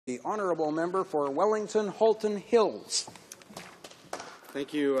The honourable member for Wellington-Halton Hills.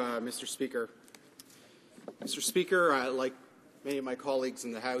 Thank you, Mr. Speaker. Mr. Speaker, like many of my colleagues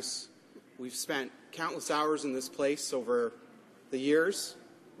in the House, we've spent countless hours in this place over the years.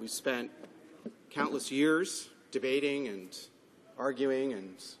 We've spent countless years debating and arguing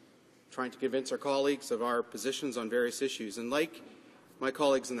and trying to convince our colleagues of our positions on various issues. And like my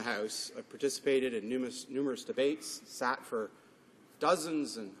colleagues in the House, I've participated in numerous debates, sat for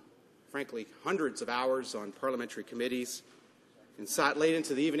dozens and, frankly, hundreds of hours on parliamentary committees, and sat late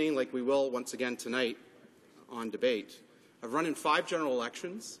into the evening, like we will once again tonight, on debate. I've run in 5 general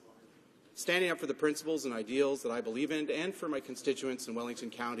elections, standing up for the principles and ideals that I believe in and for my constituents in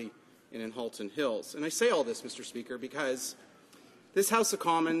Wellington County and in Halton Hills. And I say all this, Mr. Speaker, because this House of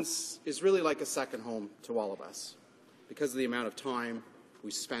Commons is really like a second home to all of us because of the amount of time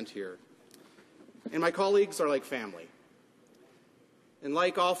we spent here. And my colleagues are like family. And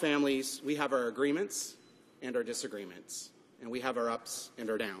like all families, we have our agreements and our disagreements, and we have our ups and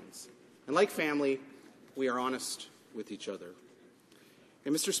our downs. And like family, we are honest with each other.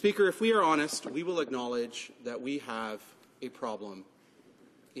 And Mr. Speaker, if we are honest, we will acknowledge that we have a problem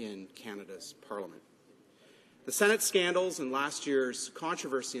in Canada's Parliament. The Senate scandals and last year's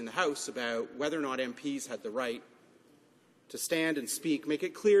controversy in the House about whether or not MPs had the right to stand and speak make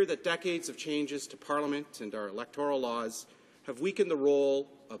it clear that decades of changes to Parliament and our electoral laws have weakened the role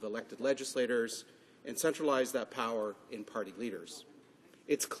of elected legislators and centralized that power in party leaders.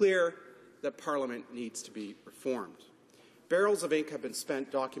 It's clear that Parliament needs to be reformed. Barrels of ink have been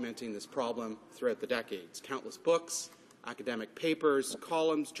spent documenting this problem throughout the decades. Countless books, academic papers,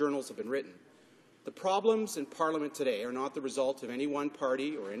 columns, journals have been written. The problems in Parliament today are not the result of any one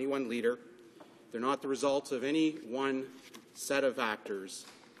party or any one leader. They're not the result of any one set of actors.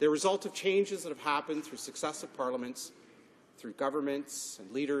 They're a result of changes that have happened through successive parliaments, through governments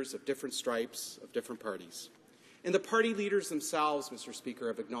and leaders of different stripes, of different parties. And the party leaders themselves, Mr. Speaker,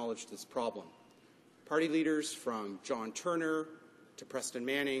 have acknowledged this problem. Party leaders from John Turner to Preston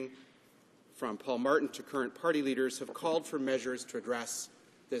Manning, from Paul Martin to current party leaders have called for measures to address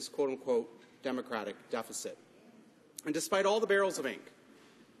this quote-unquote democratic deficit. And despite all the barrels of ink,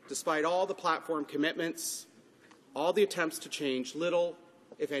 despite all the platform commitments, all the attempts to change, little,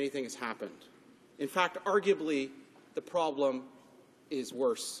 if anything, has happened. In fact, arguably, the problem is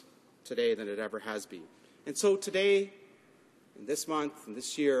worse today than it ever has been. And so today, and this month, and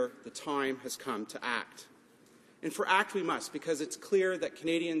this year, the time has come to act. And for act we must, because it's clear that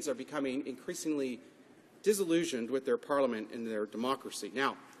Canadians are becoming increasingly disillusioned with their Parliament and their democracy.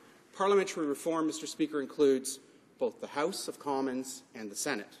 Now, parliamentary reform, Mr. Speaker, includes both the House of Commons and the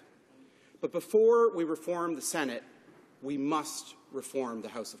Senate. But before we reform the Senate, we must reform the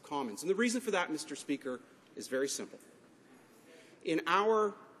House of Commons. And the reason for that, Mr. Speaker, is very simple. In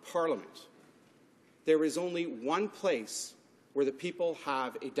our Parliament, there is only one place where the people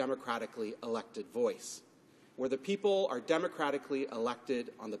have a democratically elected voice, where the people are democratically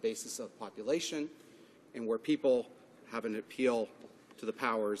elected on the basis of population, and where people have an appeal to the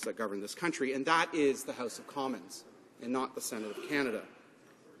powers that govern this country, and that is the House of Commons, and not the Senate of Canada.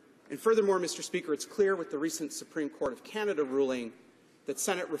 And furthermore, Mr. Speaker, it's clear with the recent Supreme Court of Canada ruling that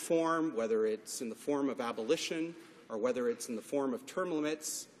Senate reform, whether it's in the form of abolition or whether it's in the form of term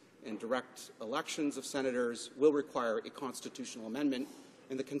limits and direct elections of senators, will require a constitutional amendment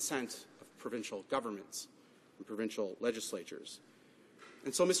and the consent of provincial governments and provincial legislatures.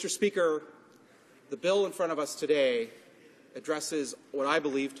 And so, Mr. Speaker, the bill in front of us today addresses what I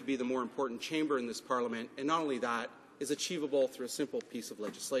believe to be the more important chamber in this Parliament, and not only that, is achievable through a simple piece of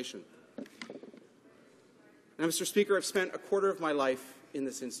legislation. Now, Mr. Speaker, I've spent a quarter of my life in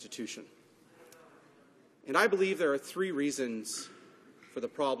this institution, and I believe there are 3 reasons for the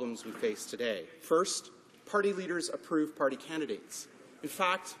problems we face today. First, party leaders approve party candidates. In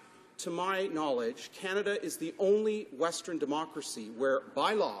fact, to my knowledge, Canada is the only Western democracy where,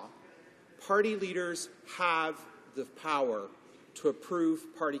 by law, party leaders have the power to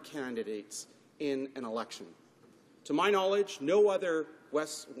approve party candidates in an election. To my knowledge, no other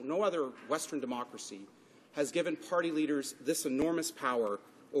Western democracy has given party leaders this enormous power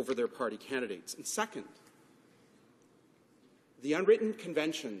over their party candidates. And second, the unwritten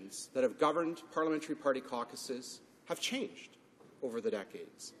conventions that have governed parliamentary party caucuses have changed over the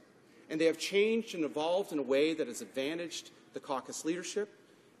decades. And they have changed and evolved in a way that has advantaged the caucus leadership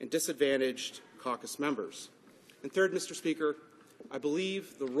and disadvantaged caucus members. And third, Mr. Speaker, I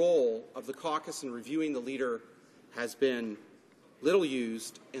believe the role of the caucus in reviewing the leader has been little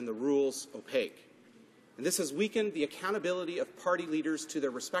used and the rules opaque. And this has weakened the accountability of party leaders to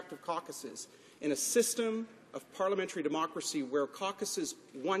their respective caucuses in a system of parliamentary democracy where caucuses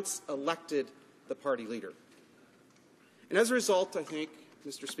once elected the party leader. And as a result, I think,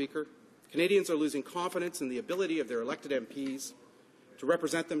 Mr. Speaker, Canadians are losing confidence in the ability of their elected MPs to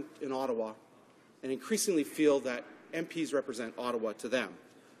represent them in Ottawa and increasingly feel that MPs represent Ottawa to them.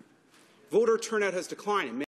 Voter turnout has declined.